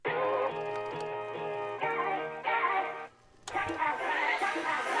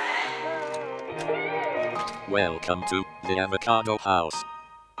Welcome to the Avocado House.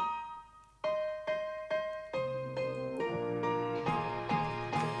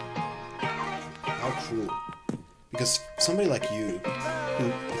 How cruel. Because somebody like you,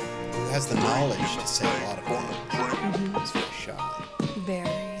 who has the knowledge to say a lot of things, is very shy. Very.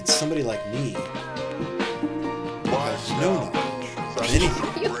 And somebody like me, who has no knowledge of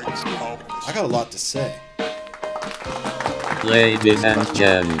anything, I got a lot to say. Ladies and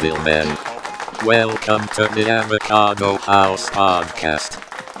gentlemen, welcome to the Avocado House podcast.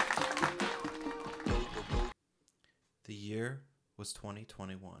 The year was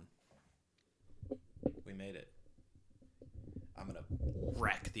 2021. We made it. I'm gonna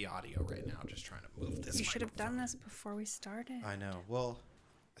wreck the audio right now, just trying to move this. You should have done this before we started. I know. Well,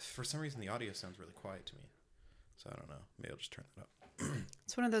 for some reason the audio sounds really quiet to me, so I don't know. Maybe I'll just turn it up.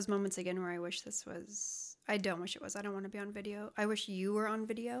 It's one of those moments again where I wish this was. I don't wish it was. I don't want to be on video. I wish you were on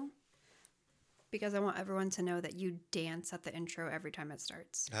video because I want everyone to know that you dance at the intro every time it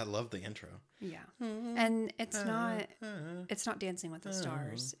starts. I love the intro. Yeah, and it's not Dancing with the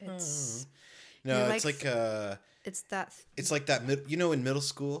Stars. It's no, it's like it's that. It's like that. You know, in middle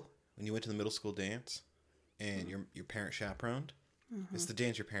school when you went to the middle school dance, and your parent chaperoned. Mm-hmm. It's the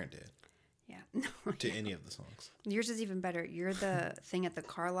dance your parent did. Yeah. To any of the songs. Yours is even better. You're the thing at the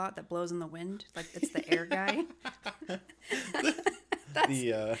car lot that blows in the wind. Like it's the air guy.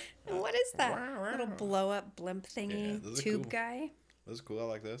 What is that? Little blow up blimp thingy tube cool. Guy. Those are cool. I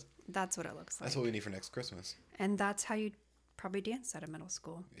like those. That's what it looks like. That's what we need for next Christmas. And that's how you probably danced out of middle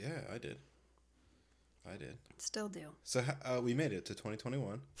school. Yeah, I did. Still do. So we made it to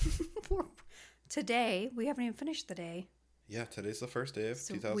 2021. Today, we haven't even finished the day. Yeah, today's the first day of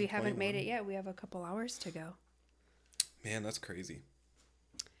 2021. We haven't made it yet. We have a couple hours to go. Man, that's crazy.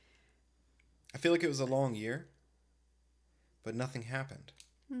 I feel like it was a long year, but nothing happened.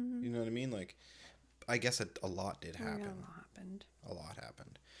 Mm-hmm. You know what I mean? Like, I guess a lot did happen. Yeah, a lot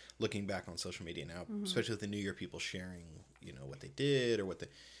happened. Looking back on social media now, especially with the New Year people sharing, what they did or what they,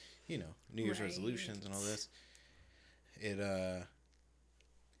 New Year's resolutions and all this. It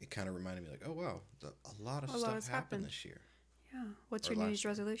kind of reminded me like, oh wow, a lot of stuff happened this year. Yeah. What's your New Year's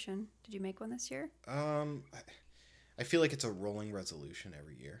resolution? Did you make one this year? I feel like it's a rolling resolution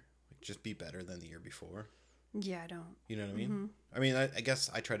every year. Like, just be better than the year before. Yeah, I don't. You know what I mean? Mm-hmm. I mean, I guess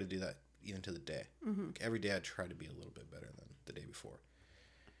I try to do that even to the day. Mm-hmm. Like every day I try to be a little bit better than the day before.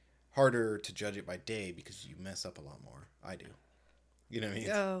 Harder to judge it by day because you mess up a lot more. I do. You know what I mean?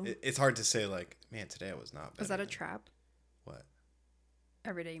 Oh. It's hard to say like, man, today I was not better. Is that a trap? What?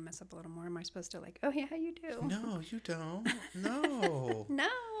 Every day you mess up a little more. Am I supposed to like, oh yeah, you do? No, you don't. No.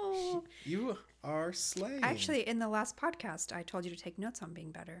 No. You are slaying. Actually, in the last podcast, I told you to take notes on being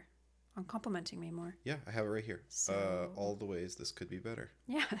better, on complimenting me more. Yeah, I have it right here. So, all the ways this could be better.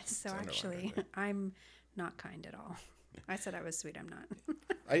 Yeah, so actually, I'm not kind at all. I said I was sweet. I'm not.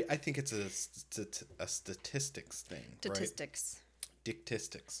 I think it's a statistics thing. Statistics. Right?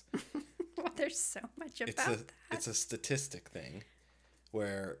 Dictistics. Well, there's so much about that. It's a statistic thing.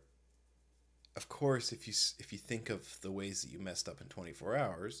 Where, of course, if you think of the ways that you messed up in 24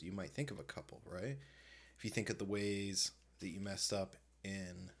 hours, you might think of a couple, right? If you think of the ways that you messed up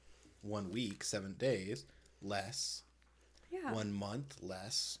in 1 week, 7 days, less. Yeah. 1 month,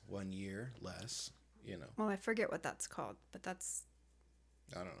 less. 1 year, less. Well, I forget what that's called, but that's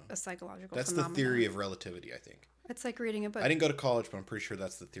I don't know. A psychological That's phenomenon. the theory of relativity, I think. It's like reading a book. I didn't go to college, but I'm pretty sure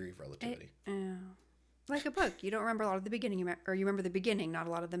that's the theory of relativity. Like a book. You don't remember a lot of the beginning, you remember the beginning, not a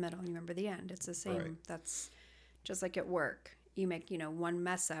lot of the middle, and you remember the end. It's the same. Right. That's just like at work. You make, one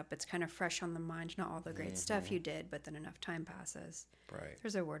mess up. It's kind of fresh on the mind. Not all the great stuff you did, but then enough time passes. Right.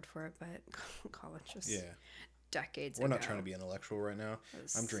 There's a word for it, but college was decades ago. We're not trying to be intellectual right now.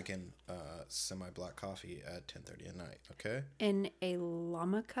 I'm drinking semi-black coffee at 10:30 at night, okay? In a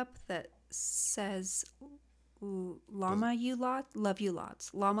llama cup that says llama you lot, love you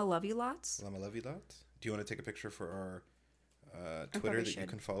lots. Llama love you lots. Llama love you lots. Do you want to take a picture for our Twitter that you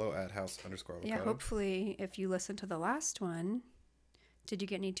can follow at _avocado? Yeah, hopefully if you listen to the last one. Did you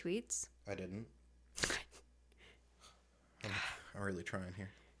get any tweets? I didn't. I'm really trying here.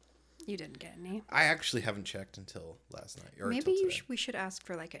 You didn't get any. I actually haven't checked until last night. Or Maybe until we should ask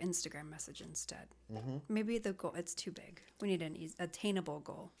for like an Instagram message instead. Mm-hmm. Maybe the goal, it's too big. We need an attainable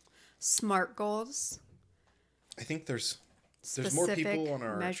goal. SMART goals. I think there's Specific, more people on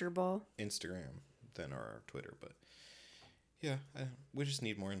our measurable Instagram than our Twitter, but yeah, we just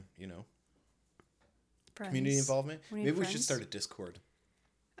need more, friends. Community involvement. Maybe we should friends. start a Discord.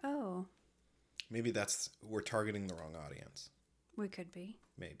 Oh. Maybe we're targeting the wrong audience. We could be.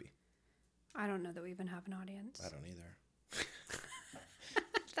 Maybe. I don't know that we even have an audience. I don't either.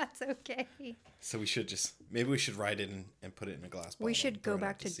 That's okay. So maybe we should write it and put it in a glass bottle. We should go throw it out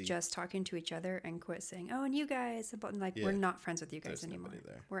back to sea. just talking to each other and quit saying, "Oh, and you guys," but like Yeah. we're not friends with you guys There's anymore. nobody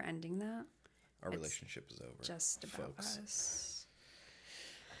there. We're ending that. Our It's relationship is over. Just about folks. us.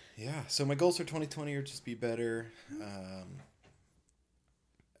 Yeah. So my goals for 2020 are just be better.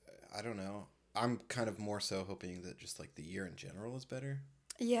 I don't know. I'm kind of more so hoping that just like the year in general is better.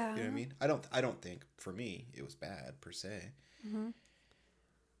 Yeah. You know what I mean? I don't think for me it was bad per se. Mm-hmm.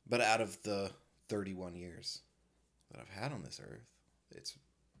 But out of the 31 years that I've had on this earth, it's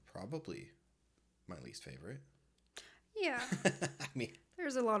probably my least favorite. Yeah. I mean,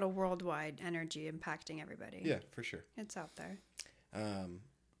 There's a lot of worldwide energy impacting everybody. yeah, for sure. It's out there.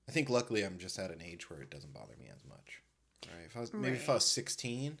 I think luckily I'm just at an age where it doesn't bother me as much. Right? If I was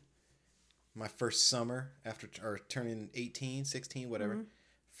 16, my first summer or turning 18, 16, whatever. Mm-hmm.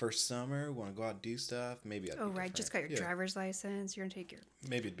 First summer, want to go out and do stuff. Maybe I'd be different. Just got your driver's license. You're gonna take your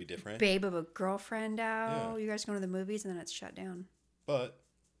Maybe it'd be different. babe of a girlfriend out. Yeah. You guys go to the movies and then it's shut down. But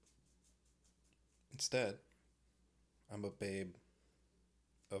instead, I'm a babe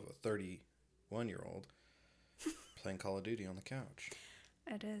of a 31-year-old playing Call of Duty on the couch.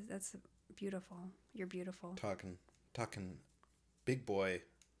 It is. That's beautiful. You're beautiful. Talking big boy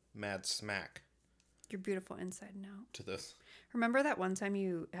mad smack You're beautiful inside and out. to this. Remember that one time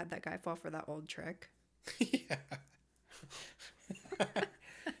you had that guy fall for that old trick? Yeah.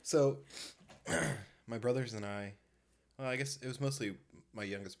 So, my brothers and I guess it was mostly my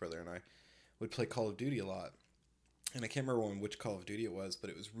youngest brother and I, would play Call of Duty a lot. And I can't remember which Call of Duty it was, but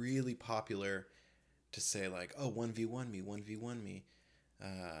it was really popular to say like, oh, 1v1 me, 1v1 me.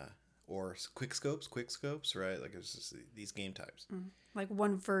 Or quick scopes, right? Like it was just these game types. Like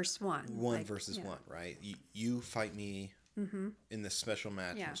 1 versus 1. One versus one, right? You fight me in this special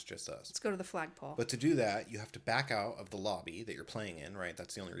match, Yeah. and it's just us. Let's go to the flagpole. But to do that, you have to back out of the lobby that you're playing in, right?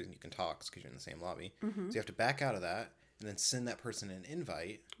 That's the only reason you can talk, is because you're in the same lobby. So you have to back out of that and then send that person an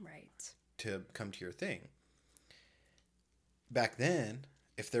invite Right. to come to your thing. Back then,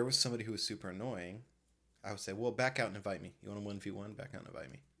 if there was somebody who was super annoying, I would say, well, back out and invite me. You want a 1v1? Back out and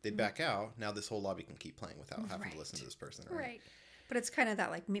invite me. They'd back out. Now this whole lobby can keep playing without having to listen to this person. Right. But it's kind of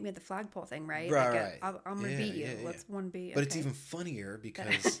that like meet me at the flagpole thing, right? Right. Like I'm going to beat you. Let's 1v. But it's even funnier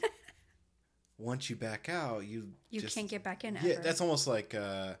because once you back out, you can't get back in Yeah, ever. that's almost like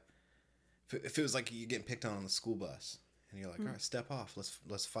if it was like you getting picked on the school bus and you're like, all right, step off.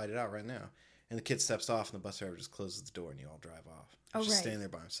 Let's fight it out right now. And the kid steps off and the bus driver just closes the door and you all drive off. He's just standing there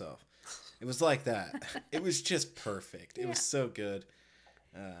by himself. It was like that. It was just perfect. It was so good.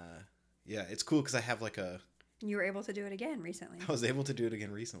 Yeah, it's cool because I have like You were able to do it again recently. I was able to do it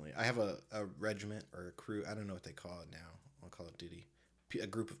again recently. I have a regiment or a crew. I don't know what they call it now on Call of Duty. A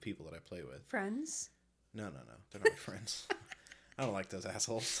group of people that I play with. Friends? No. They're not my friends. I don't like those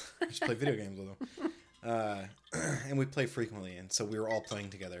assholes. I just play video games with them. And we play frequently. And so we were all playing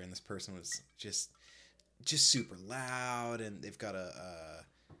together. And this person was just super loud. And they've got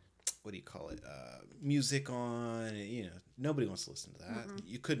what do you call it? Music on. And, nobody wants to listen to that.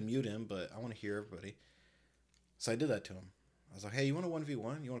 You could mute him, but I want to hear everybody. So I did that to him. I was like, hey, you want a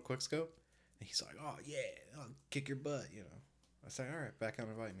 1v1? You want a quick scope? And he's like, oh, yeah, I'll kick your butt, I say, all right, back out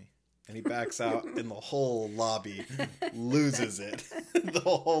and invite me. And he backs out, and the whole lobby loses it. The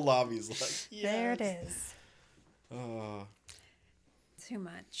whole lobby's like, yes. There it is. Oh, Too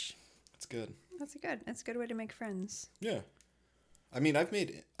much. it's good. That's a good way to make friends. Yeah. I mean, I've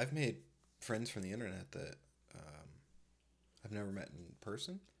made friends from the internet that I've never met in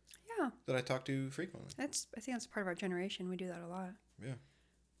person. Yeah. That I talk to frequently. I think that's part of our generation. We do that a lot. Yeah.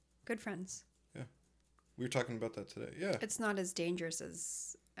 Good friends. Yeah. We were talking about that today. Yeah. It's not as dangerous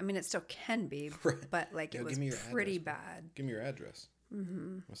as, I mean, it still can be, Right. but like Yeah, it was give me your pretty address, bad. Give me your address.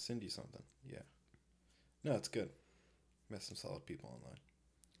 Mm-hmm. I'll send you something. Yeah. No, it's good. Met some solid people online.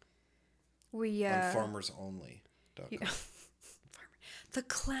 We On farmersonly.com. Yeah. The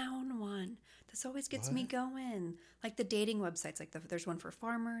clown one. This always gets me going. Like the dating websites, like there's one for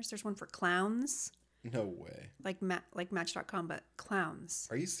farmers, there's one for clowns, No way. like Match.com, but clowns.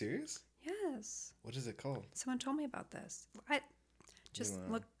 Are you serious? Yes. What is it called? Someone told me about this. I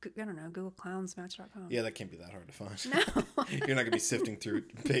don't know, Google clowns, Match.com. Yeah, that can't be that hard to find. No. You're not going to be sifting through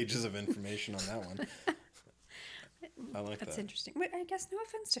pages of information on that one. I like That's that. interesting. Wait, I guess no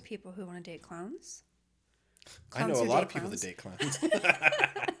offense to people who want to date clowns. I know a lot of people that date clowns.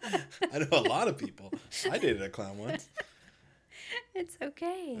 I know a lot of people. I dated a clown once. It's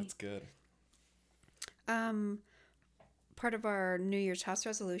okay. That's good. Part of our New Year's house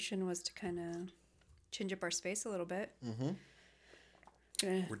resolution was to kind of change up our space a little bit.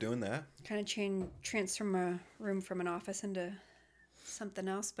 We're doing that. Kind of transform a room from an office into something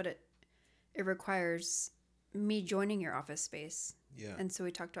else, but it requires me joining your office space. Yeah. And so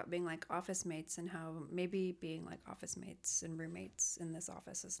we talked about being like office mates and how maybe being like office mates and roommates in this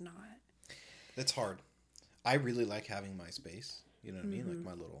office is not. That's hard. I really like having my space. You know what I mean?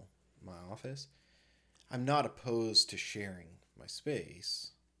 Like my office. I'm not opposed to sharing my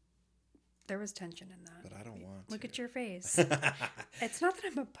space. There was tension in that. But I don't want to. Look at your face. It's not that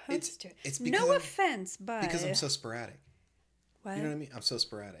I'm opposed to it. It's because no offense, but... Because I'm so sporadic. What? You know what I mean? I'm so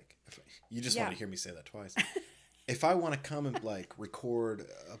sporadic. You just Yeah. want to hear me say that twice. If I want to come and like record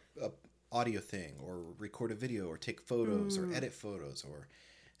a audio thing or record a video or take photos or edit photos or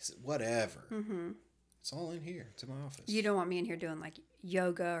whatever, it's all in here. It's in my office. You don't want me in here doing like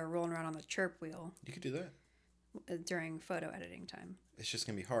yoga or rolling around on the chirp wheel You could do that. during photo editing time. It's just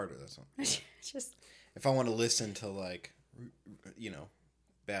going to be harder. That's all. It's just... If I want to listen to like, you know,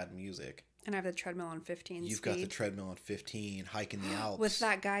 bad music. And I have the treadmill on 15 You've speed. got the treadmill on 15, hiking the Alps. With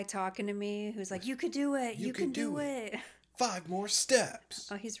that guy talking to me who's like, you could do it. You can do it. 5 more steps.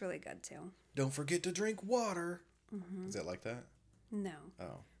 Oh, he's really good too. Don't forget to drink water. Is it like that? No.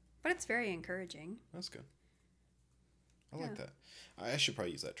 Oh, But it's very encouraging. that's good. I like that. I should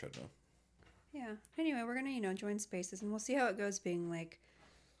probably use that treadmill. Yeah. Anyway, we're going to, join spaces and we'll see how it goes being like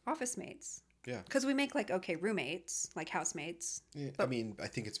office mates. Yeah. Because we make like okay roommates, like housemates. Yeah, But- I mean, I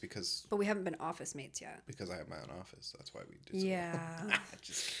think it's because But we haven't been office mates yet. I have my own office. That's why we did so Yeah. well.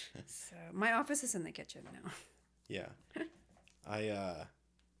 Just, So my office is in the kitchen now. yeah. I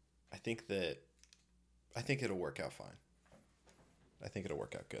think it'll work out fine. I think it'll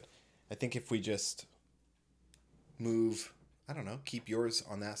work out good. I think if we just move, I don't know, keep yours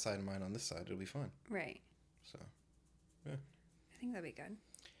on that side and mine on this side, it'll be fine. Right. So, yeah. I think that'd be good.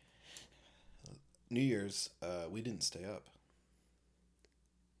 New Year's, we didn't stay up.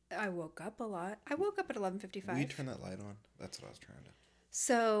 I woke up a lot. I woke up at 11:55. Will you turn that light on? That's what I was trying to.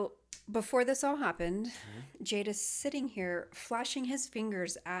 So before this all happened, Jade is sitting here flashing his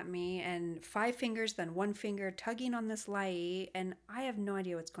fingers at me and 5 fingers, then 1 finger tugging on this light. And I have no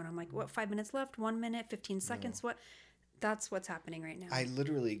idea what's going on. I'm like, what, 5 minutes left? 1 minute, 15 seconds? What? That's what's happening right now. I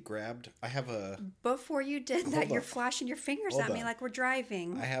literally grabbed, I have a Before you did that, Hold you're up. flashing your fingers Hold at me on. like we're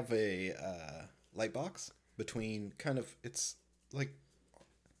driving. I have a light box between it's like,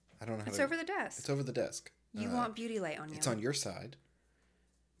 I don't know how It's to. over the desk. It's over the desk. You want beauty light on you. It's on your side,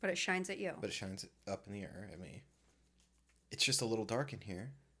 But it shines at you. but it shines up in the air at me. It's just a little dark in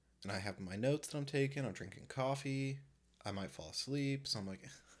here. And I have my notes that I'm taking. I'm drinking coffee. I might fall asleep. So I'm like,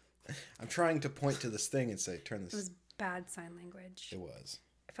 I'm trying to point to this thing and say, turn this. It was bad sign language. It was.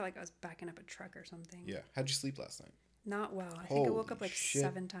 I felt like I was backing up a truck or something. Yeah. How'd you sleep last night? Not well. I think I woke up Holy like shit.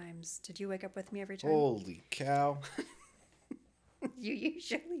 7 times. Did you wake up with me every time? Holy cow. You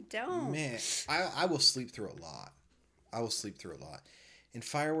usually don't. Man, I will sleep through a lot. And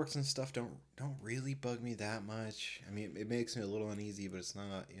fireworks and stuff don't really bug me that much. I mean, it makes me a little uneasy, but it's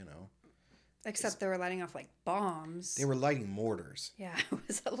not, Except they were lighting off like bombs. They were lighting mortars. Yeah, it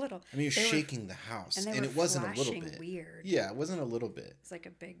was a little. I mean, you're they were- shaking the house, and they and were it wasn't a little flashing bit. weird. Yeah, it wasn't a little bit. It's like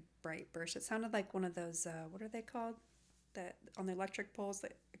a big bright burst. It sounded like one of those. What are they called? That on the electric poles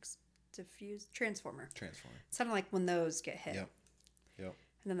that diffuse transformer. It sounded like when those get hit. Yep.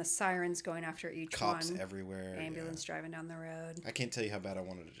 And then the sirens going after each Cops one. everywhere. Ambulance driving down the road. I can't tell you how bad I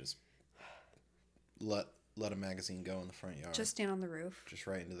wanted to just let a magazine go in the front yard. Just stand on the roof. Just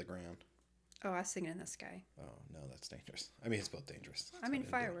right into the ground. Oh, I was singing in the sky. Oh no, that's dangerous. I mean, it's both dangerous. I That's mean,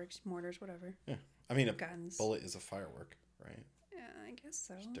 what I did. fireworks, mortars, whatever. Yeah, I mean, a Guns. bullet is a firework, right? Yeah, I guess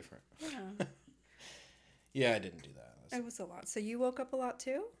so. It's different. Yeah. Yeah, I didn't do that. It was a lot. So you woke up a lot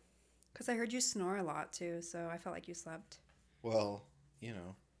too? Because I heard you snore a lot too, so I felt like you slept. Well,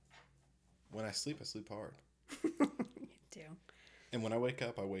 when I sleep hard. You do. And when I wake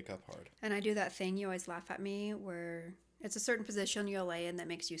up hard. And I do that thing you always laugh at me where it's a certain position you'll lay in that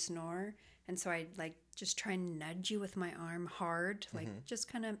makes you snore. And so I like just try and nudge you with my arm hard, like just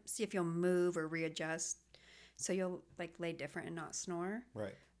kind of see if you'll move or readjust. So you'll like lay different and not snore.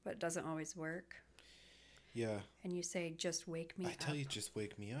 Right. But it doesn't always work. Yeah. And you say, just wake me up. I tell you, just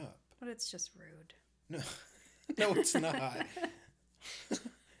wake me up. But it's just rude. No, no, it's not.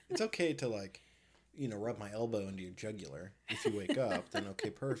 It's okay to rub my elbow into your jugular if you wake up. Then okay,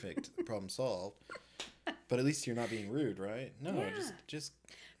 perfect, problem solved. But at least you're not being rude, right? No, Yeah. just.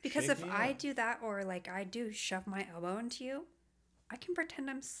 Because shake if me I up. do that or like I do shove my elbow into you, I can pretend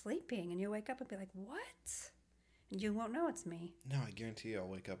I'm sleeping and you'll wake up and be like, what? And you won't know it's me. No, I guarantee you, I'll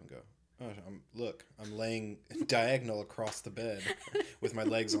wake up and go. Oh, I'm laying diagonal across the bed with my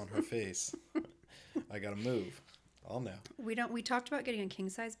legs on her face. I gotta move. I'll know. We talked about getting a king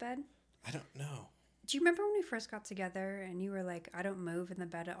size bed. I don't know. Do you remember when we first got together and you were like, I don't move in the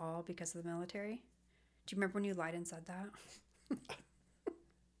bed at all because of the military? Do you remember when you lied and said that?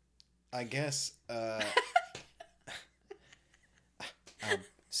 I guess I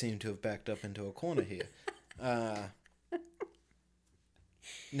seem to have backed up into a corner here.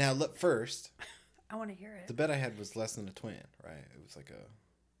 Now, look, first, I want to hear it. the bed I had was less than a twin, right? It was like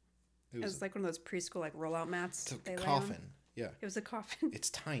a... It was like one of those preschool like rollout mats. It's a they lay coffin. on. Yeah. It was a coffin. It's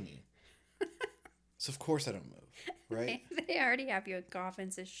tiny. So, of course, I don't move, right? They already have you in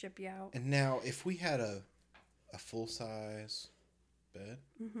coffins to ship you out. And now, if we had a full-size bed,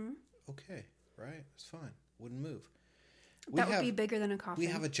 okay, right? It's fine. Wouldn't move. That would be bigger than a coffin.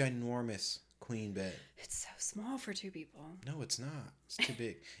 We have a ginormous queen bed. It's so small for two people. No, it's not. It's too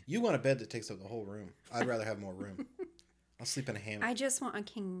big. You want a bed that takes up the whole room. I'd rather have more room. I'll sleep in a hammock. I just want a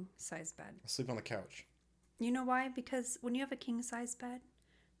king size bed. I'll sleep on the couch. You know why? Because when you have a king size bed,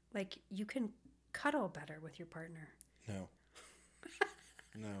 like you can cuddle better with your partner. No.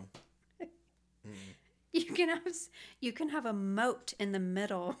 No. You can have a moat in the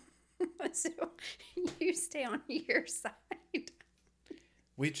middle, so you stay on your side.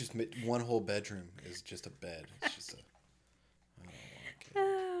 We just made one whole bedroom is just a bed. It's just a. I don't want a kid.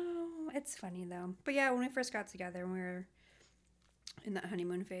 Oh, it's funny though. But yeah, when we first got together, when we were in that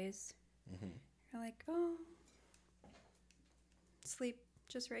honeymoon phase, you're like, oh, sleep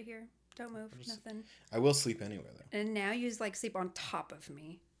just right here. Don't move, nothing. I will sleep anywhere though. And now you like sleep on top of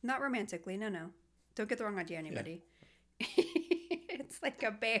me. Not romantically, no. Don't get the wrong idea, anybody. Yeah. It's like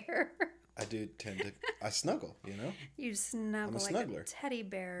a bear. I do tend to. I snuggle, you know? You snuggle like a teddy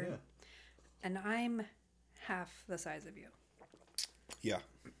bear. Yeah. And I'm half the size of you. Yeah.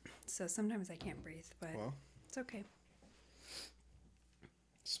 So sometimes I can't breathe, but it's okay.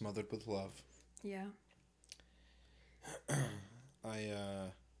 Smothered with love. Yeah. I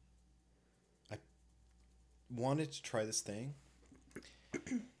wanted to try this thing.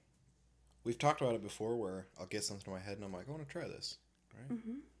 We've talked about it before where I'll get something in my head and I'm like, I want to try this. Right?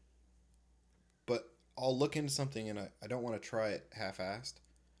 Mm-hmm. But I'll look into something and I don't want to try it half-assed.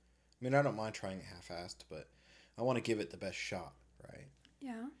 I mean, I don't mind trying it half-assed, but I want to give it the best shot, right?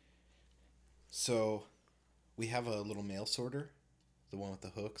 Yeah. So we have a little mail sorter, the one with the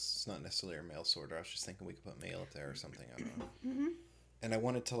hooks. It's not necessarily a mail sorter. I was just thinking we could put mail up there or something. I don't know. Mm-hmm. And I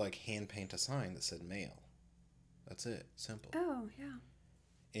wanted to like hand paint a sign that said mail. That's it. Simple. Oh, yeah.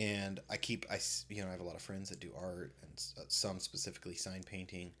 And I have a lot of friends that do art and some specifically sign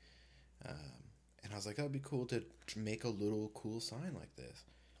painting. And I was like, that would be cool to make a little cool sign like this.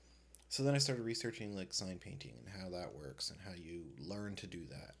 So then I started researching like sign painting and how that works and how you learn to do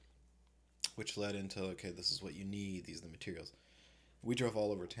that, which led into, okay, this is what you need. These are the materials. We drove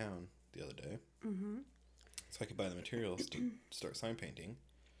all over town the other day. Mm-hmm. So I could buy the materials to start sign painting.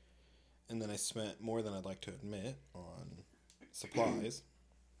 And then I spent more than I'd like to admit on supplies.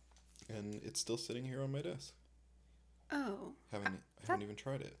 And it's still sitting here on my desk. Oh. I haven't even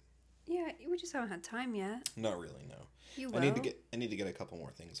tried it. Yeah, we just haven't had time yet. Not really, no. You will. I need to get a couple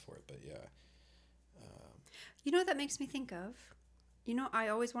more things for it, but yeah. You know what that makes me think of? You know what I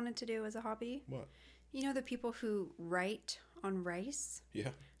always wanted to do as a hobby? What? You know the people who write on rice? Yeah.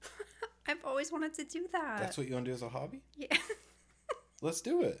 I've always wanted to do that. That's what you want to do as a hobby? Yeah. Let's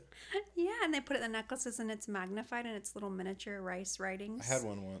do it. Yeah, and they put it in the necklaces and it's magnified and it's little miniature rice writings. I had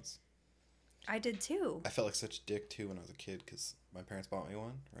one once. I did too. I felt like such a dick too when I was a kid because my parents bought me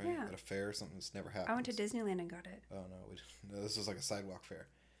one, right? Yeah. At a fair or something that's never happened. I went to Disneyland and got it. Oh, no. This was like a sidewalk fair.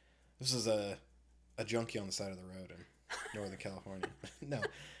 This was a junkie on the side of the road in Northern California. No,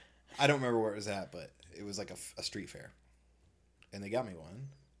 I don't remember where it was at, but it was like a street fair. And they got me one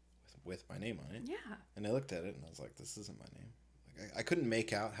with my name on it. Yeah. And I looked at it and I was like, this isn't my name. Like, I couldn't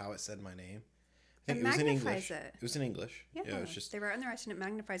make out how it said my name. I think it was in magnifies English. it. It was in English. Yeah, it was just. They write on the rice and it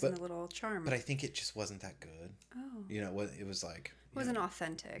magnifies in the little charm. But I think it just wasn't that good. Oh. You know, it was like. It wasn't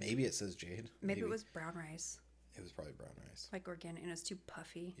authentic. Maybe it says Jade. Maybe it was brown rice. It was probably brown rice. Like organic, and it was too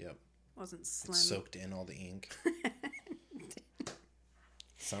puffy. Yep. It wasn't slim. It soaked in all the ink.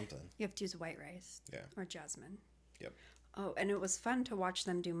 Something. You have to use white rice. Yeah. Or jasmine. Yep. Oh, and it was fun to watch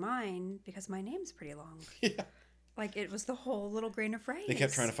them do mine because my name's pretty long. Yeah. Like it was the whole little grain of rice. They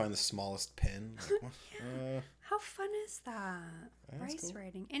kept trying to find the smallest pen. Like, yeah. How fun is that? Rice cool.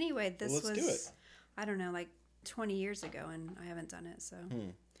 writing. Anyway, this let's do it. I don't know, like 20 years ago, and I haven't done it, so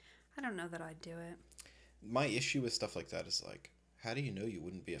I don't know that I'd do it. My issue with stuff like that is like, how do you know you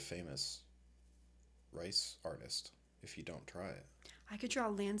wouldn't be a famous rice artist if you don't try it? I could draw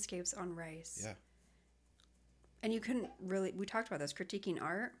landscapes on rice. Yeah. And you couldn't really, we talked about this, critiquing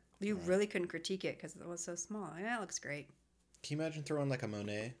art. You really couldn't critique it because it was so small. Yeah, it looks great. Can you imagine throwing like a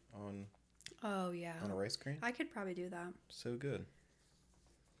Monet on Oh, yeah. on a rice grain. I could probably do that. So good.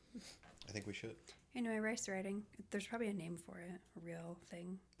 I think we should. Anyway, rice riding. There's probably a name for it. A real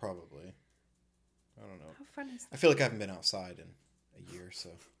thing. Probably. I don't know. How fun is that? I feel like I haven't been outside in a year, so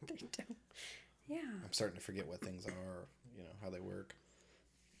They don't. Yeah. I'm starting to forget what things are, how they work.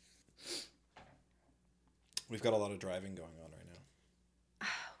 We've got a lot of driving going on right now.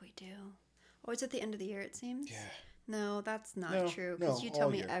 We do. Oh, it's at the end of the year, it seems? Yeah. No, that's not No, true. Because no, you tell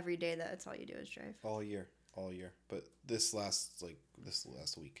all me year. every day that it's all you do is drive. All year. But this last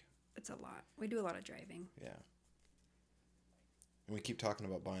week. It's a lot. We do a lot of driving. Yeah. And we keep talking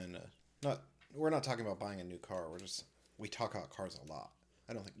about we're not talking about buying a new car. We talk about cars a lot.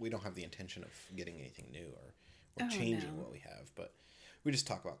 We don't have the intention of getting anything new or changing what we have, but we just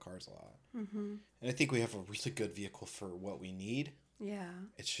talk about cars a lot. Mm-hmm. And I think we have a really good vehicle for what we need. Yeah.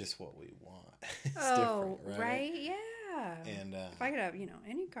 It's just what we want. It's different, right? Right? Yeah. And if I could have,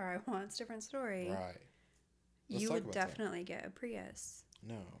 any car I want, it's a different story. right. Let's You talk would about definitely get a Prius.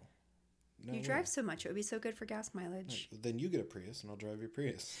 No. You drive so much, it would be so good for gas mileage. Then you get a Prius and I'll drive your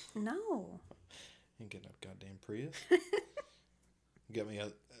Prius. No. You ain't getting a goddamn Prius. Get me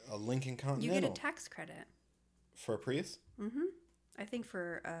a Lincoln Continental. You get a tax credit. For a Prius? Mm-hmm. I think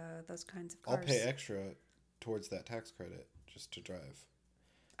for those kinds of cars. I'll pay extra towards that tax credit just to drive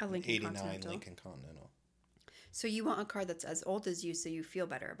a Lincoln 89 Continental. Lincoln Continental. So you want a car that's as old as you so you feel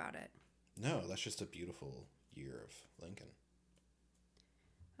better about it? No, that's just a beautiful year of Lincoln.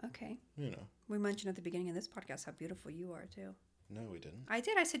 Okay. We mentioned at the beginning of this podcast how beautiful you are, too. No, we didn't. I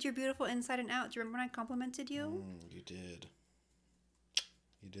did. I said you're beautiful inside and out. Do you remember when I complimented you? You did.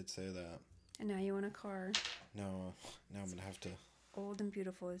 You did say that. And now you want a car. No, now I'm going to have to... Old and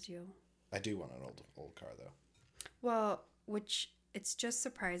beautiful as you. I do want an old car, though. Well, it's just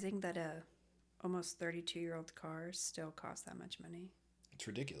surprising that a almost 32-year-old car still costs that much money. It's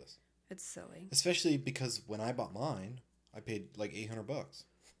ridiculous. It's silly. Especially because when I bought mine, I paid like $800.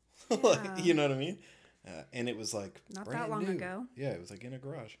 Yeah. You know what I mean? And it was like Not brand that long new. ago. Yeah, it was like in a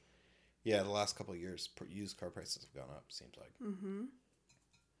garage. Yeah, the last couple of years, used car prices have gone up, seems like. Mm-hmm.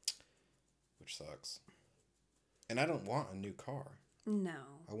 Which sucks. And I don't want a new car. No.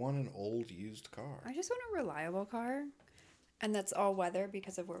 I want an old used car. I just want a reliable car. And that's all weather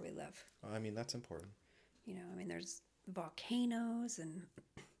because of where we live. I mean, that's important. There's volcanoes and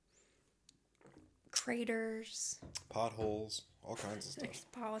craters. Potholes, all kinds of stuff. There's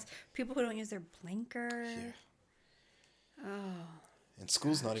potholes. People who don't use their blinker. Yeah. Oh. And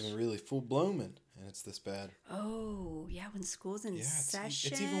school's not even really full blooming, and it's this bad. Oh, yeah, when school's in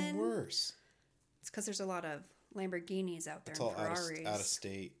session. It's even worse. It's because there's a lot of Lamborghinis out there It's and all Ferraris. out of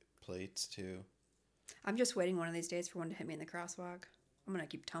state plates, too. I'm just waiting one of these days for one to hit me in the crosswalk. I'm going to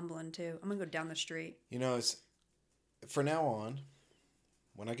keep tumbling, too. I'm going to go down the street. It's for now on,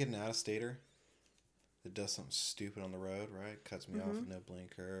 when I get an out-of-stater that does something stupid on the road, right? Cuts me off with no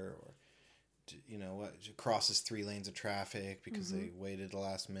blinker, or, crosses 3 lanes of traffic because they waited the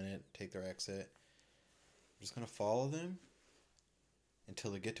last minute to take their exit. I'm just going to follow them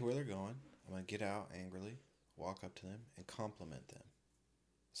until they get to where they're going. I'm going to get out angrily, walk up to them, and compliment them.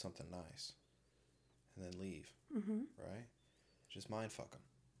 Something nice. And then leave. Mm-hmm. Right? Just mindfuck them.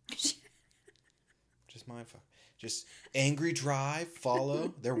 Just mindfuck. Just angry drive,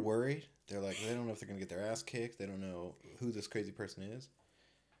 follow. They're worried. They don't know if they're going to get their ass kicked. They don't know who this crazy person is.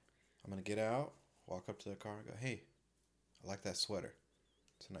 I'm going to get out, walk up to the car, and go, hey, I like that sweater.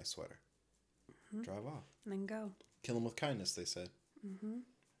 It's a nice sweater. Mm-hmm. Drive off. And then go. Kill them with kindness, they said. Mm-hmm.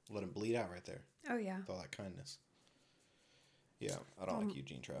 Let them bleed out right there. Oh, yeah. With all that kindness. Yeah, I don't like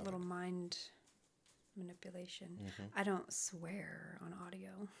Eugene traffic. Little mind manipulation. Mm-hmm. I don't swear on audio.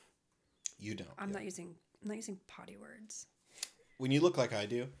 You don't. I'm not using potty words. When you look like I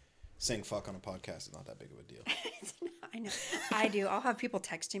do, saying fuck on a podcast is not that big of a deal. I know. I do. I'll have people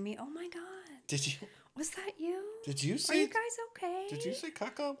texting me, oh my God. Did you? Was that you? Did you say? Are you guys okay? Did you say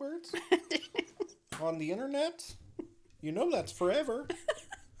caca words? On the internet? You know that's forever.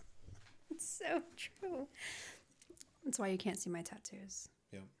 It's so true. That's why you can't see my tattoos.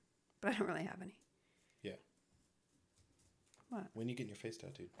 Yep. But I don't really have any. Yeah. What? When you getting your face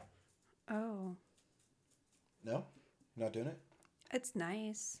tattooed? Oh. No? You're not doing it? It's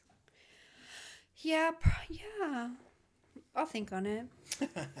nice. Yeah, yeah. I'll think on it.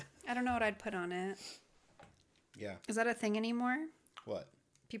 I don't know what I'd put on it. Yeah. Is that a thing anymore? What?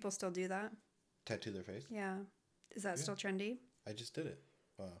 People still do that? Tattoo their face? Yeah. Is that still trendy? I just did it.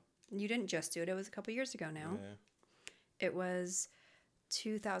 Wow. You didn't just do it. It was a couple years ago now. Yeah. It was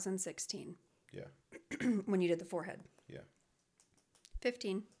 2016. Yeah. When you did the forehead. Yeah.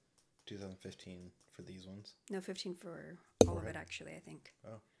 15. 2015 for these ones. No, 15 for all of it, actually, I think.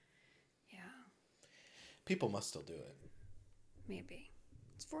 Oh. Yeah. People must still do it. Maybe.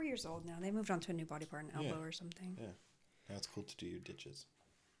 It's 4 years old now. They moved on to a new body part, an elbow or something. Yeah. Now it's cool to do your ditches.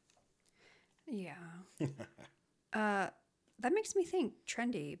 Yeah. That makes me think,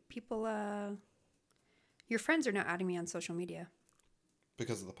 trendy. People, your friends are now adding me on social media.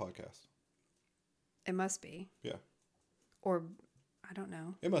 Because of the podcast. It must be. Yeah. Or, I don't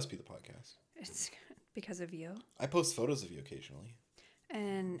know. It must be the podcast. It's because of you. I post photos of you occasionally.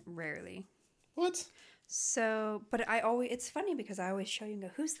 And rarely. What? So, but it's funny because I always show you and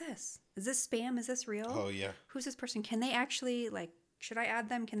go, who's this? Is this spam? Is this real? Oh, yeah. Who's this person? Can they actually, like, should I add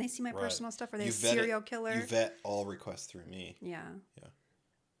them? Can they see my Right. personal stuff? Are they a serial killer? You vet all requests through me. Yeah. Yeah.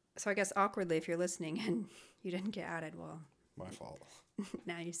 So I guess awkwardly, if you're listening and you didn't get added, well. My fault.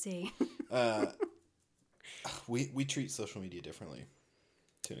 Now you see. We treat social media differently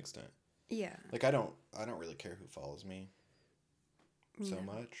to an extent. Yeah. Like I don't really care who follows me so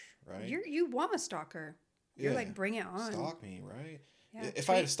much, right? You want a stalker. You're Yeah. like, bring it on. Stalk me, right? Yeah, If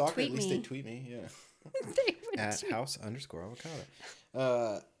I had a stalker, tweet at least me. they'd tweet me. Yeah. They would At tweet.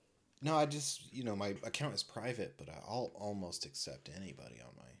 house_avocado. No, I just my account is private, but I'll almost accept anybody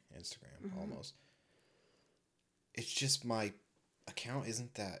on my Instagram. Mm-hmm. Almost. It's just my account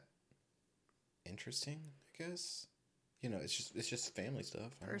isn't that interesting, I guess. It's just family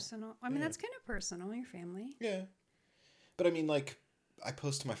stuff. Personal. I mean, that's kind of personal. Your family. Yeah. But I mean, like, I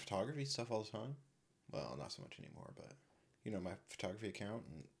post my photography stuff all the time. Well, not so much anymore, but my photography account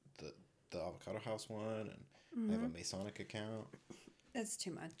and the Avocado House one, and I have a Masonic account. That's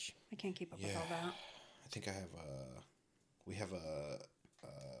too much. I can't keep up with all that. I think I have we have a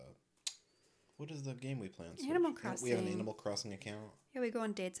what is the game we play on Switch? Animal We have an Crossing. Animal Crossing account. Yeah, we go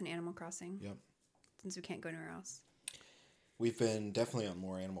on dates in Animal Crossing. Yep. Since we can't go anywhere else. We've been definitely on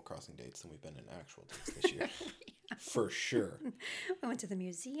more Animal Crossing dates than we've been in actual dates this year. For sure. We went to the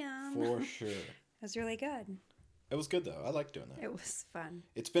museum. For sure. It was really good. It was good, though. I like doing that. It was fun.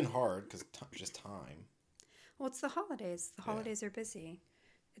 It's been hard because just time. Well, it's the holidays. The holidays are busy.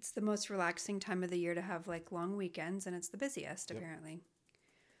 It's the most relaxing time of the year to have like long weekends, and it's the busiest, apparently.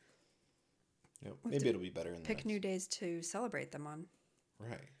 Yep. We have Maybe to it'll be better in the Pick new days to celebrate them on.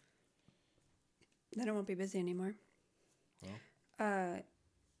 Right. Then it won't be busy anymore. Well,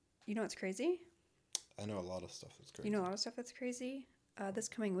 you know what's crazy? I know a lot of stuff that's crazy. You know a lot of stuff that's crazy? This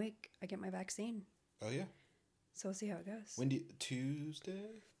coming week, I get my vaccine. Oh, yeah? So we'll see how it goes. When do you...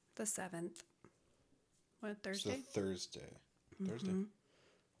 Tuesday? The 7th. What, So Thursday? Thursday. Thursday.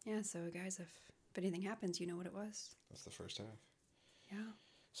 Yeah, so guys, if anything happens, you know what it was. That's the first half. Yeah.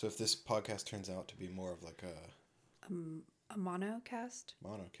 So if this podcast turns out to be more of like A monocast?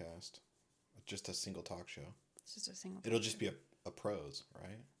 monocast, just a single talk show, It's just a single. it'll just be a prose,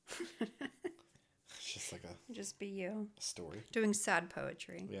 right? It's just like a Just be you. story. Doing sad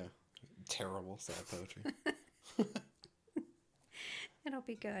poetry. Yeah. Terrible sad poetry. It'll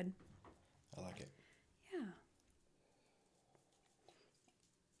be good. I like it. Yeah.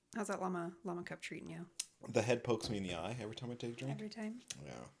 How's that llama cup treating you? The head pokes me in the eye every time I take a drink. Every time?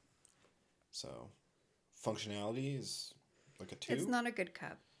 Yeah. So, functionality is like a 2. It's not a good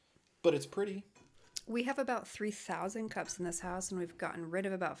cup. But it's pretty. We have about 3,000 cups in this house, and we've gotten rid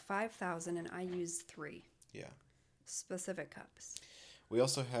of about 5,000, and I use 3 Yeah. specific cups. We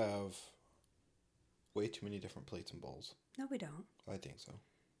also have way too many different plates and bowls. No, we don't. I think so.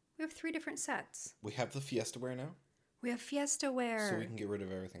 We have 3 different sets. We have the Fiesta ware now, We have Fiesta ware. so we can get rid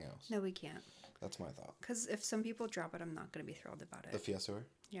of everything else. No, we can't. That's my thought. Because if some people drop it, I'm not going to be thrilled about The it. Fiesta ware?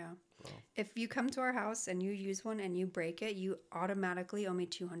 Yeah. Well, If you come to our house and you use one and you break it, you automatically owe me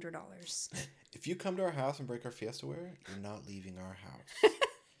 $200. if you come to our house and break our Fiesta ware, you're not leaving our house.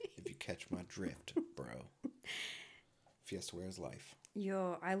 If you catch my drift, bro. Fiesta ware is life.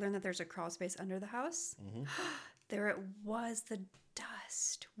 I learned that there's a crawl space under the house. There it was, the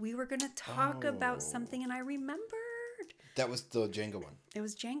dust. We were going to talk about something and I remembered. That was the Jenga one. It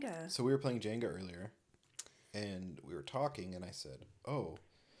was Jenga. So we were playing Jenga earlier, and we were talking, and I said, "Oh,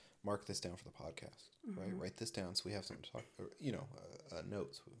 mark this down for the podcast, right? Write this down so we have something to talk. Or,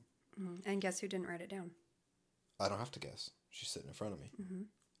 notes." And guess who didn't write it down? I don't have to guess. She's sitting in front of me,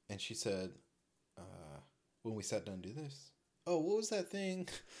 and she said, "When we sat down to do this, oh, what was that thing?"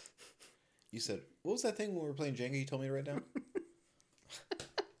 You said, "What was that thing when we were playing Jenga? You told me to write down."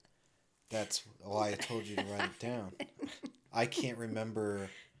 That's why I told you to write it down. I can't remember.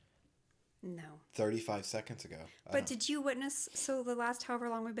 No. 35 seconds ago. But did you witness? So the last however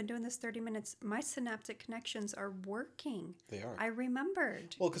long we've been doing this, 30 minutes, my synaptic connections are working. They are. I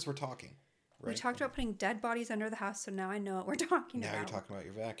remembered. Well, because we're talking. Right? We talked about putting dead bodies under the house, so now I know what we're talking Now about. you're talking about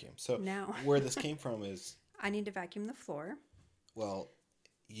your vacuum. So Now. where this came from is, I need to vacuum the floor. well,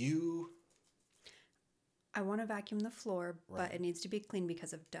 you I want to vacuum the floor, Right. but it needs to be clean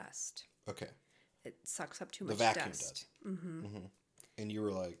because of dust. Okay. It sucks up too The much vacuum dust. does. Mm-hmm. And you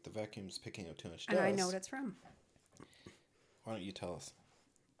were like, the vacuum's picking up too much And dust. I know what it's from. Why don't you tell us?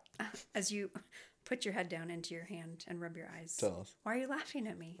 As you put your head down into your hand and rub your eyes. Tell us. Why are you laughing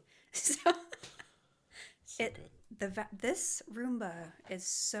at me? So, So good. This Roomba is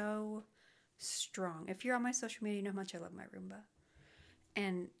so strong. If you're on my social media, you know how much I love my Roomba.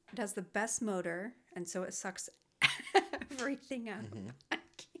 And it has the best motor, and so it sucks everything up. Mm-hmm. I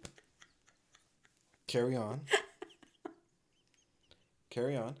can't. Carry on.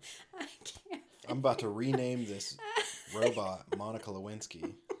 Carry on. I can't. I'm about to rename this robot Monica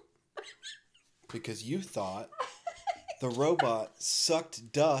Lewinsky because you thought the robot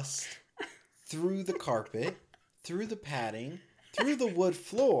sucked dust through the carpet, through the padding, through the wood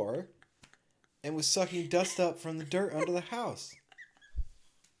floor, and was sucking dust up from the dirt under the house.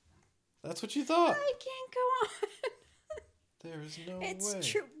 That's what you thought. I can't go on. There is no It's way.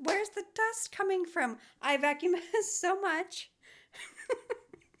 true. Where's the dust coming from? I vacuum so much.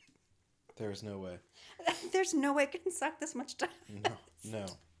 There is no way. There's no way it can suck this much dust. No.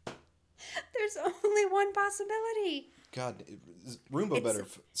 There's only one possibility. God, Roomba better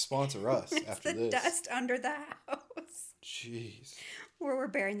sponsor us It's after the this. dust under the house Jeez. where we're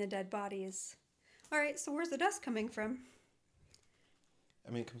burying the dead bodies. All right, so where's the dust coming from?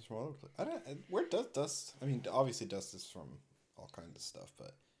 I mean, it comes from all over the place. Where does dust? I mean, obviously dust is from all kinds of stuff,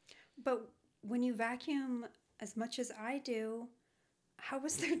 but But when you vacuum as much as I do, how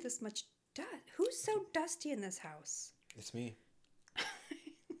is there this much dust? Who's so dusty in this house? it's me.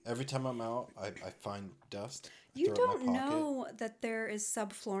 Every time I'm out, I find dust. I You throw it in don't my pocket. know that there is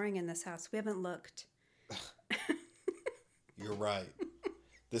subflooring in this house. We haven't looked. You're right.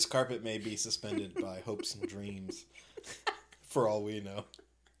 This carpet may be suspended by hopes and dreams, for all we know.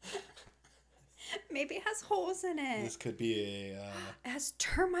 Maybe it has holes in it. This could be It has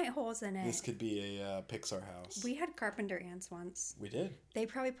termite holes in it. this could be a Pixar house. We had carpenter ants once. We did. They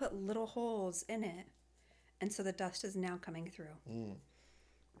probably put little holes in it. And so the dust is now coming through.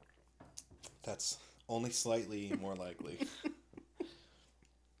 That's only slightly more likely.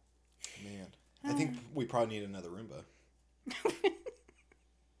 Man, I think we probably need another Roomba.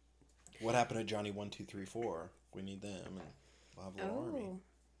 What happened to Johnny 1, 2, 3, 4? We need them, and we'll have a little army.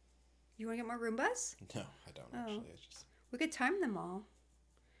 You want to get more Roombas? No, I don't actually. It's just We could time them all.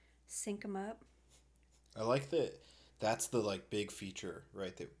 Sync them up. I like that. That's the like big feature,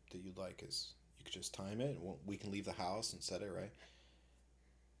 right? That you like is you could just time it, and we can leave the house and set it right.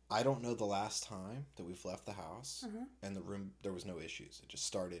 I don't know the last time that we've left the house and the room there was no issues. It just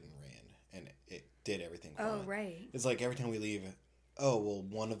started and ran, and it did everything fine. Oh, right. It's like every time we leave, oh well,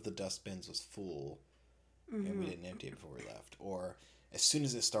 one of the dust bins was full, and we didn't empty it before we left, or as soon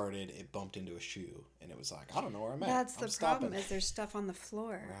as it started, it bumped into a shoe, and it was like, I don't know where I'm at. That's I'm the stopping. problem is there's stuff on the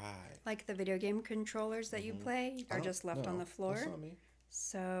floor. Right. Like the video game controllers that you play are just left on the floor. That's not me.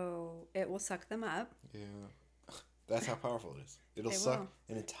 So it will suck them up. Yeah. That's how powerful it is. It'll It suck will.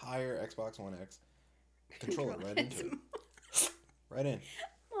 an entire Xbox One X controller right into it. Right in.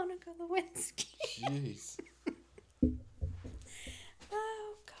 Monica Lewinsky. Jeez.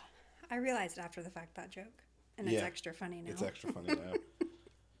 Oh, God. I realized after the fact that joke. And it's Yeah. extra funny now. It's extra funny now.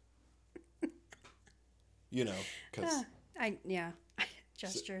 You know, because Yeah.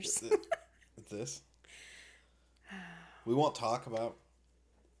 Gestures. this. We won't talk about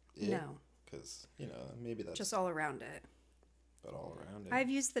it. No. Because, you know, maybe that's Just all around it. but all around it. I've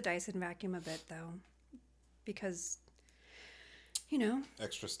used the Dyson vacuum a bit, though. Because, you know,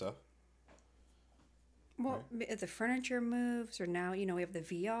 Extra stuff. well, if the furniture moves, or now, you know, we have the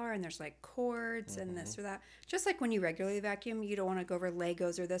VR and there's like cords and this or that. Just like when you regularly vacuum, you don't want to go over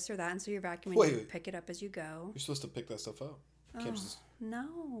Legos or this or that. And so you're vacuuming and you Wait. pick it up as you go. You're supposed to pick that stuff up. You can't just. No.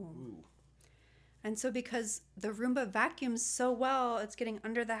 Ooh. And so because the Roomba vacuums so well, it's getting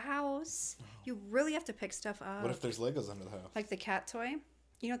under the house. You really have to pick stuff up. What if there's Legos under the house? Like the cat toy.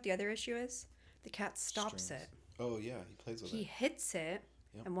 You know what the other issue is? The cat stops Strings. it. Oh, yeah. He plays with He it. hits it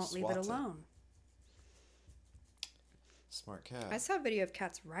Yep, and won't leave it swats it. alone. Smart cat. I saw a video of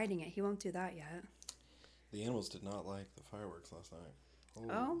cats riding it. He won't do that yet. The animals did not like the fireworks last night.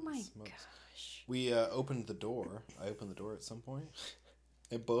 Oh Holy my smokes. gosh. We opened the door. I opened the door at some point,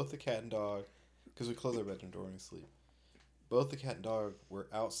 and both the cat and dog, because we close our bedroom door when we sleep, both the cat and dog were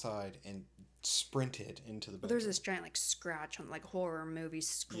outside and sprinted into the bedroom. There's this giant like scratch on like horror movie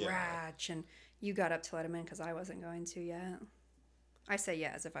scratch, and you got up to let him in because I wasn't going to yet. I say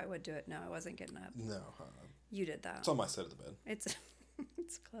yeah as if I would do it. No, I wasn't getting up. No, You did that. it's on my side of the bed. It's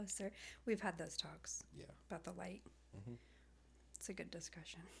it's closer. We've had those talks Yeah. about the light. It's a good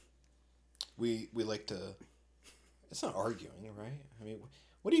discussion. we like to. It's not arguing, right? I mean,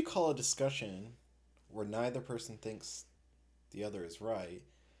 what do you call a discussion where neither person thinks the other is right,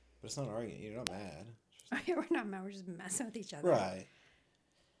 but it's not arguing? You're not mad. We're not mad. We're just messing with each other. Right.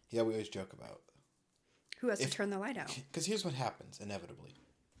 Yeah, we always joke about who has to turn the light out. Because here's what happens inevitably.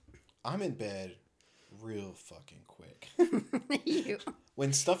 I'm in bed real fucking quick.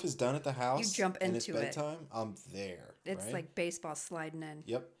 When stuff is done at the house, you jump and it's into it. bedtime, I'm there. It's right? like baseball sliding in.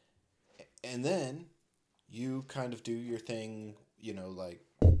 Yep. And then you kind of do your thing, like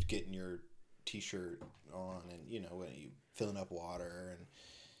getting your t-shirt on and, you filling up water and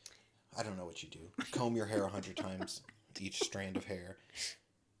I don't know what you do. Comb your hair 100 times, each strand of hair.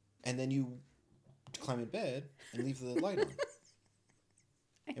 And then you climb in bed and leave the light on.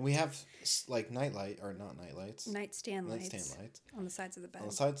 And we have like nightstand lights on the sides of the bed. On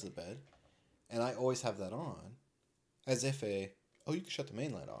the sides of the bed. And I always have that on as if you can shut the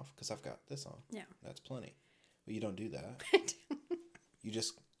main light off because I've got this on. Yeah. That's plenty. But you don't do that. You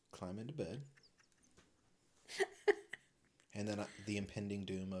just climb into bed. And then the impending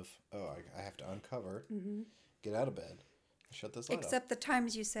doom of, I have to uncover, get out of bed, shut this light off. Except the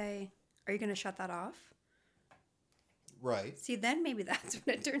times you say, are you going to shut that off? Right. See, then maybe that's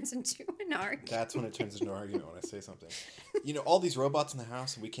when it turns into an argument. That's when it turns into an argument when I say something. All these robots in the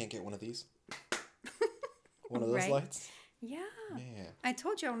house and we can't get one of these? One of those lights? Yeah. Man. I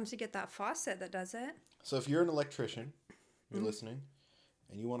told you I wanted to get that faucet that does it. So if you're an electrician, you're listening,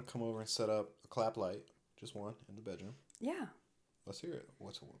 and you want to come over and set up a clap light, just one, in the bedroom. Yeah. Let's hear it.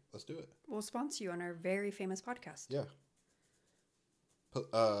 Let's do it. We'll sponsor you on our very famous podcast. Yeah.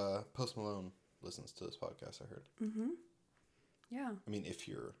 Post Malone listens to this podcast, I heard. Mm-hmm. Yeah. I mean, if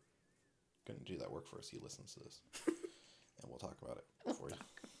you're going to do that work for us, he listens to this. And we'll talk about it for you.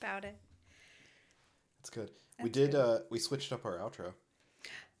 Talk about it. That's good. That's we switched up our outro.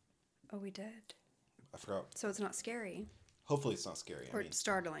 Oh, we did. I forgot. So it's not scary. Hopefully it's not scary. Or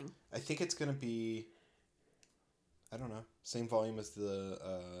startling. I think it's going to be, I don't know, same volume as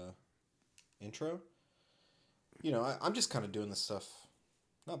the intro. I'm just kind of doing this stuff,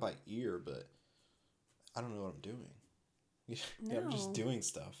 not by ear, but I don't know what I'm doing. Yeah, I'm just doing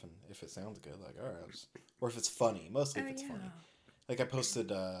stuff, and if it sounds good, like, all right, or if it's funny. Mostly if it's funny. Like I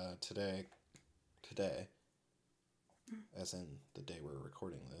posted today, as in the day we're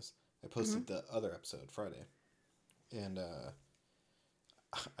recording this, I posted the other episode Friday, and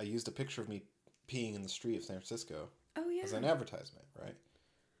I used a picture of me peeing in the street of San Francisco as an advertisement, right?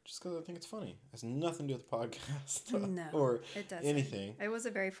 Just because I think it's funny. It has nothing to do with the podcast No, or it doesn't. anything. It was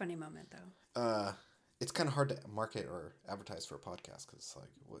a very funny moment, though. It's kind of hard to market or advertise for a podcast because it's like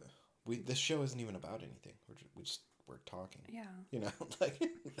this show isn't even about anything. We're talking. Yeah. Like.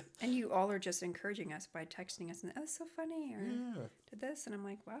 And you all are just encouraging us by texting us and that's so funny or did this, and I'm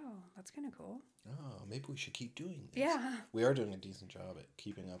like, wow, that's kind of cool. Oh, maybe we should keep doing this. Yeah. We are doing a decent job at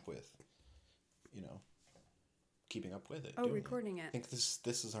keeping up with it. Oh, recording it. I think this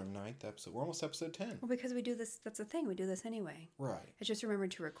is our 9th episode. We're almost episode 10. Well, because we do this, that's the thing. We do this anyway. Right. I just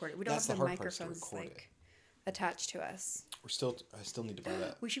remembered to record it. We don't have the microphones attached to us. I still need to buy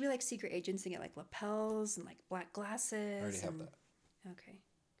that. We should be like secret agents and get like lapels and like black glasses. I already have that. Okay.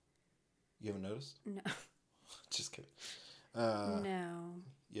 You haven't noticed? No. Just kidding. No.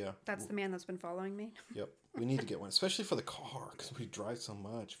 Yeah. That's the man that's been following me. Yep. We need to get one, especially for the car, because we drive so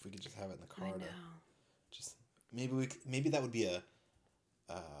much. If we could just have it in the car. I know. Maybe that would be a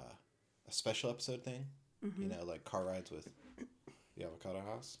special episode thing. Like car rides with the Avocado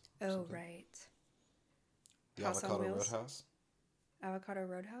House. Oh, right. The House Avocado on Wheels? Roadhouse. Avocado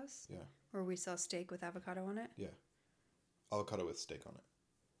Roadhouse? Yeah. Where we sell steak with avocado on it? Yeah. Avocado with steak on it.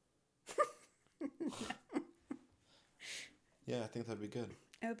 Yeah, I think that'd be good.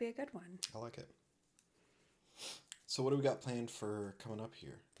 It would be a good one. I like it. So what do we got planned for coming up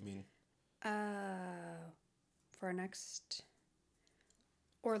here? I mean... for our next...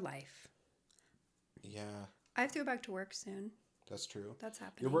 Or life. Yeah. I have to go back to work soon. That's true. That's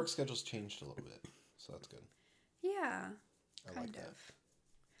happening. Your work schedule's changed a little bit, so that's good. Yeah. I kind like that. of.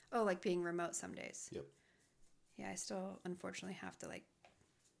 Oh, like being remote some days. Yep. Yeah, I still unfortunately have to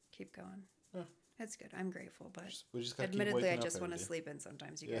keep going. Yeah. It's good. I'm grateful, but we just gotta admittedly, keep I waking just up want to every day. sleep in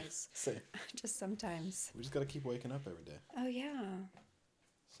sometimes, you guys. Same. Just sometimes. We just gotta keep waking up every day. Oh yeah.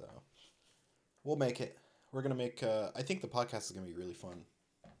 So, we'll make it. We're gonna make. I think the podcast is gonna be really fun.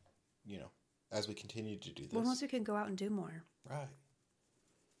 As we continue to do this. Well, once we can go out and do more. Right.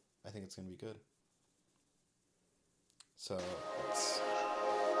 I think it's gonna be good. So it's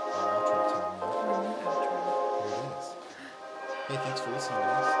our outro time now. Here it is. Hey, thanks for listening,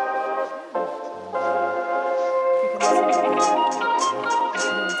 guys. You can listen to it.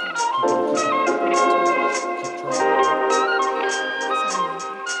 Keep on cooking.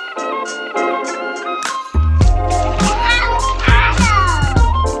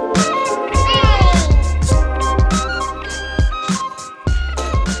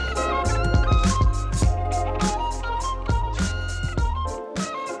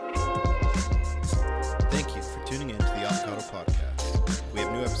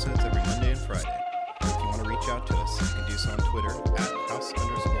 episodes every Monday and Friday. If you want to reach out to us, you can do so on Twitter at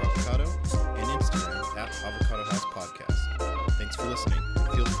house_.